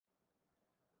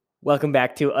Welcome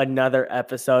back to another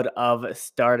episode of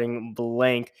Starting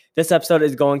Blank. This episode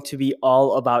is going to be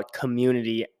all about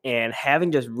community and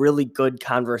having just really good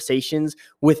conversations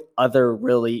with other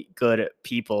really good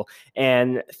people.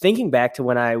 And thinking back to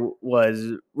when I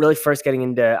was really first getting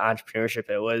into entrepreneurship,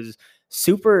 it was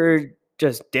super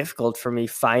just difficult for me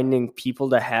finding people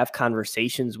to have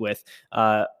conversations with.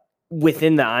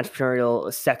 Within the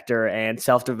entrepreneurial sector and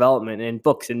self-development and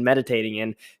books and meditating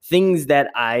and things that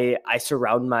I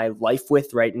surround my life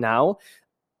with right now.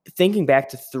 Thinking back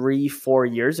to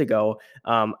 3-4 years ago,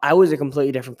 I was a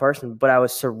completely different person, but I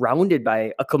was surrounded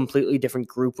by a completely different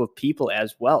group of people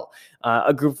as well.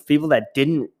 A group of people that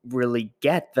didn't really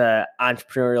get the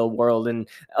entrepreneurial world. And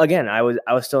again, I was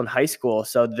still in high school,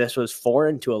 so this was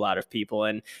foreign to a lot of people,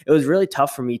 and it was really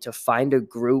tough for me to find a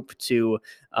group to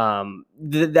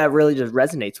that really just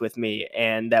resonates with me,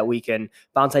 and that we can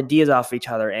bounce ideas off each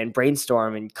other and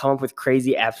brainstorm and come up with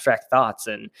crazy abstract thoughts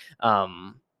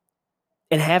um,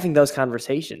 and having those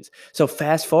conversations. So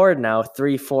fast forward now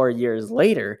 3-4 years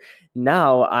later,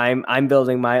 now I'm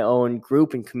building my own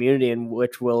group and community, in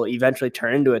which will eventually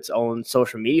turn into its own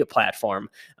social media platform.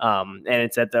 And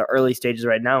it's at the early stages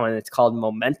right now, and it's called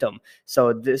Momentum.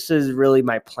 So this is really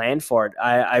my plan for it.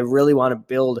 I really want to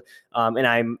build, and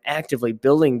I'm actively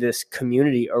building this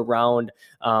community around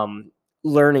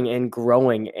learning and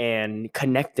growing and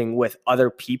connecting with other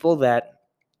people that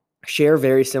share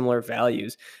very similar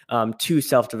values, to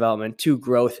self-development, to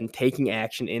growth, and taking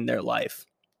action in their life.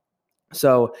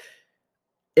 So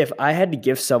if I had to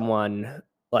give someone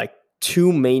like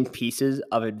two main pieces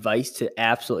of advice to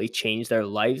absolutely change their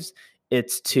lives,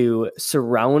 it's to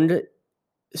surround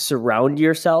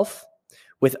yourself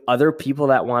with other people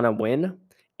that want to win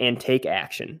and take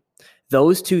action.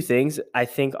 Those two things, I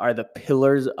think, are the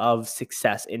pillars of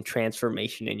success and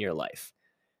transformation in your life,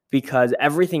 because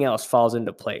everything else falls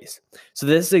into place. So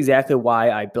this is exactly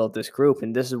why I built this group,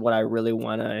 and this is what I really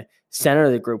want to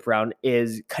center the group around,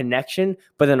 is connection,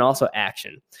 but then also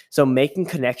action. So making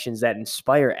connections that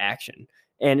inspire action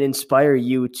and inspire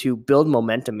you to build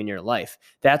momentum in your life.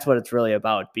 That's what it's really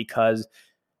about, because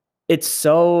it's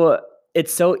so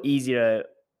it's so easy to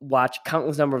watch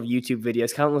countless number of YouTube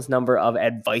videos, countless number of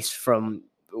advice from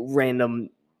random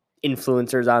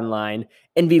influencers online,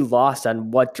 and be lost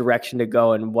on what direction to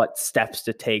go and what steps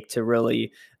to take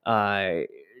uh,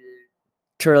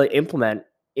 to really implement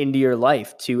into your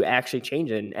life to actually change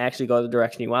it and actually go the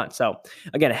direction you want. So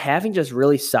again, having just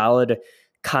really solid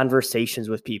conversations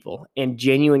with people and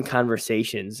genuine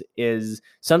conversations is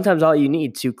sometimes all you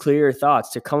need to clear your thoughts,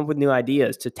 to come up with new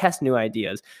ideas, to test new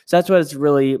ideas. So that's what it's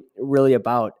really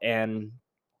about. And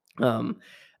um,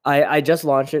 I just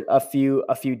launched it a few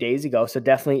days ago, so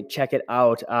definitely check it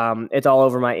out. It's all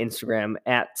over my Instagram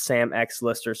at Sam X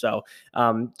Lister. So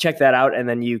check that out, and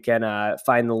then you can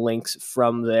find the links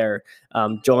from there.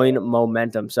 Join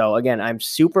Momentum. So again, I'm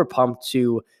super pumped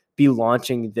to be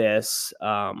launching this.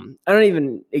 I don't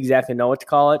even exactly know what to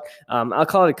call it. I'll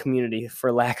call it a community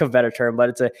for lack of a better term,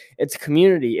 but it's a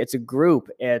community, it's a group,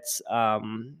 it's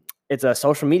a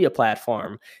social media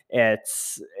platform.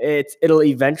 It'll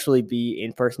eventually be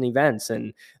in-person events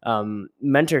and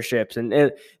mentorships,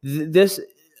 and this.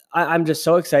 I'm just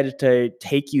so excited to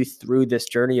take you through this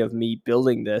journey of me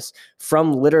building this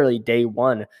from literally day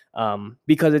one,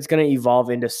 because it's going to evolve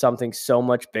into something so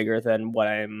much bigger than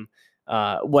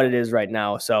what it is right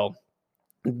now. So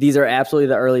these are absolutely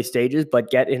the early stages, but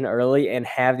get in early and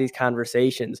have these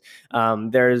conversations.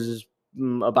 There's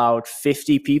about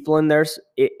 50 people in there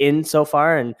in so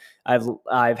far, and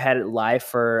I've had it live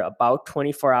for about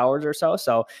 24 hours or so.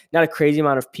 So not a crazy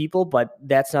amount of people, but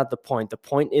that's not the point. The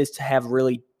point is to have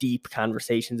really deep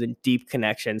conversations and deep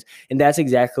connections, and that's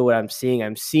exactly what I'm seeing.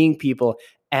 I'm seeing people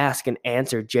ask and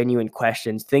answer genuine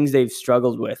questions, things they've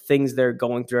struggled with, things they're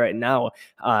going through right now,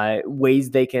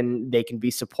 ways they can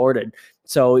be supported.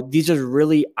 So these are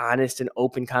really honest and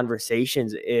open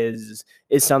conversations is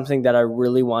something that I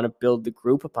really want to build the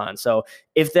group upon. So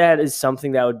if that is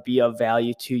something that would be of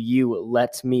value to you,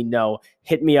 let me know.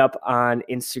 Hit me up on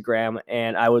Instagram,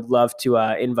 and I would love to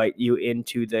invite you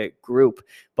into the group.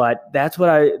 But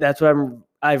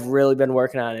I've really been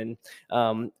working on,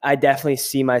 and I definitely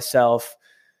see myself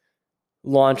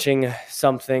launching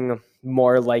something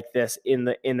more like this in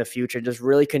the future, just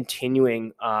really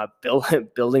continuing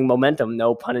building momentum,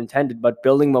 no pun intended, but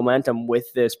building momentum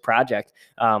with this project.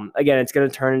 Again, it's going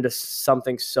to turn into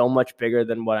something so much bigger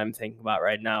than what I'm thinking about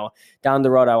right now. Down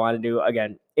the road, I want to do,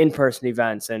 again, in-person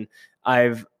events, and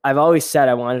I've always said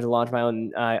I wanted to launch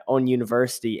my own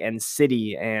university and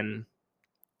city and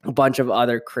a bunch of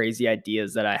other crazy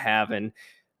ideas that I have. And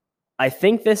I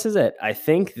think this is it. I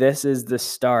think this is the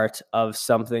start of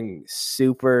something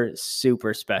super,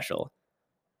 super special.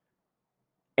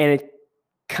 And it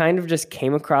kind of just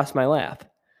came across my lap.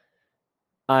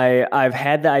 I've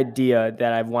had the idea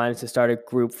that I've wanted to start a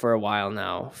group for a while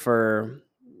now, for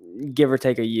give or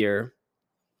take a year.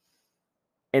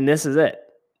 And this is it.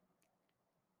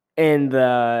 And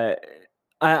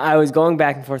I was going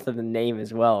back and forth with the name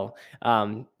as well.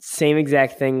 Same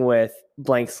exact thing with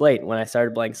Blank Slate. When I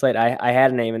started Blank Slate, I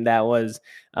had a name, and that was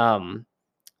Milwaukee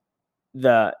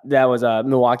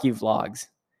Vlogs.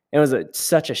 It was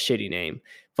such a shitty name.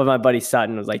 But my buddy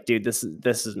Sutton was like, dude, this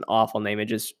is an awful name.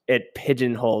 It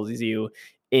pigeonholes you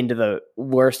into the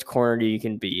worst corner you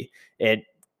can be. It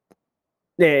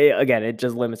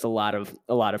just limits a lot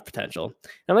of potential.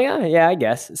 I'm like, oh, yeah, I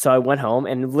guess. So I went home,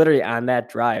 and literally on that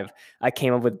drive, I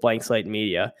came up with Blank Slate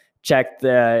Media. Checked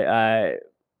the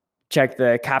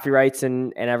copyrights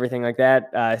and everything like that.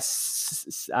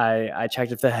 I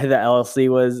checked if the LLC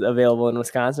was available in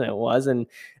Wisconsin. It was, and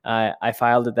I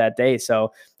filed it that day.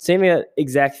 So same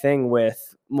exact thing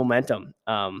with Momentum.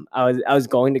 I was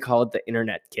going to call it the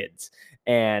Internet Kids,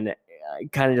 and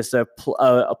kind of just a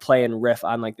play and riff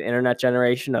on like the internet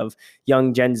generation of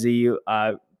young Gen Z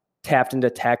tapped into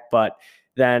tech, but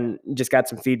then just got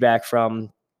some feedback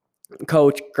from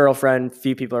coach, girlfriend,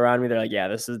 few people around me. They're like, yeah,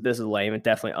 this is lame. It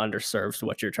definitely underserves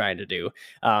what you're trying to do.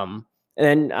 And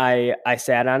then I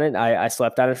sat on it. I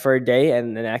slept on it for a day,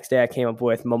 and the next day I came up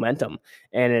with Momentum,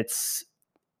 and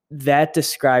that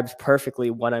describes perfectly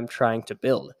what I'm trying to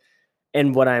build.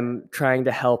 And what I'm trying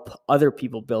to help other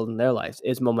people build in their lives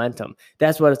is momentum.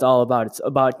 That's what it's all about. It's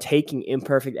about taking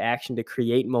imperfect action to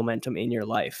create momentum in your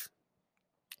life.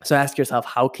 So ask yourself,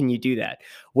 how can you do that?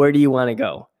 Where do you want to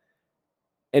go?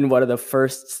 And what are the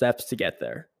first steps to get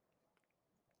there?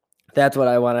 That's what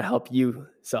I want to help you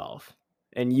solve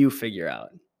and you figure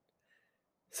out.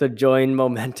 So join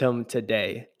Momentum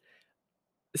today.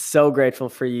 So grateful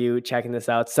for you checking this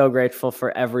out. So grateful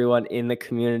for everyone in the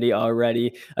community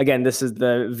already. Again, this is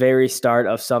the very start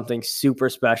of something super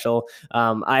special.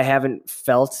 I haven't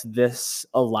felt this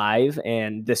alive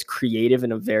and this creative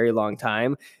in a very long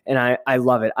time. And I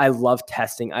love it. I love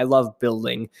testing. I love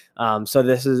building. So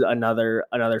this is another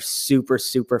super,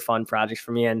 super fun project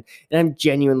for me. And I'm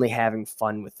genuinely having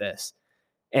fun with this.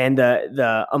 And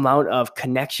the amount of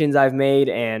connections I've made,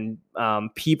 and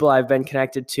people I've been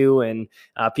connected to, and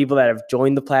people that have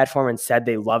joined the platform and said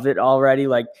they love it already.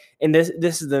 Like, and this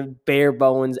is the bare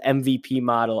bones MVP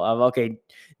model of, okay,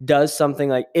 is something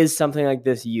like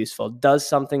this useful? Does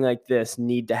something like this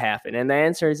need to happen? And the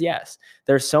answer is yes.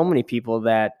 There's so many people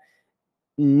that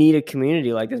need a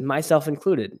community like this, myself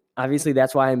included. Obviously,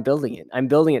 that's why I'm building it. I'm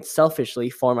building it selfishly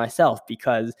for myself,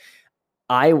 because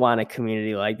I want a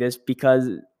community like this, because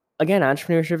again,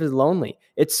 entrepreneurship is lonely.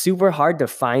 It's super hard to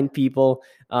find people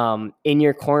in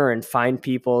your corner and find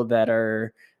people that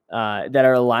are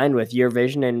aligned with your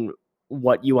vision and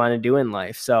what you want to do in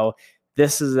life. So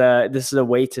this is a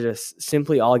way to just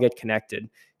simply all get connected.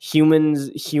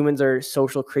 Humans are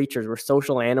social creatures. We're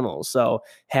social animals. So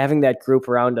having that group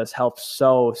around us helps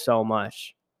so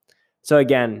much. So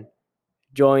again,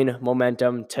 join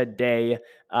Momentum today.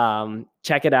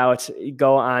 Check it out.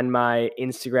 Go on my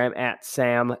Instagram at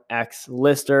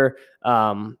SamXLister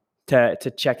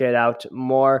to check it out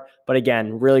more. But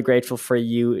again, really grateful for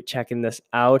you checking this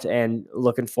out, and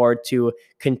looking forward to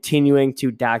continuing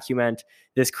to document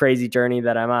this crazy journey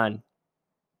that I'm on.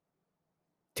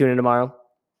 Tune in tomorrow.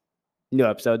 New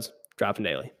episodes dropping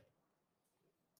daily.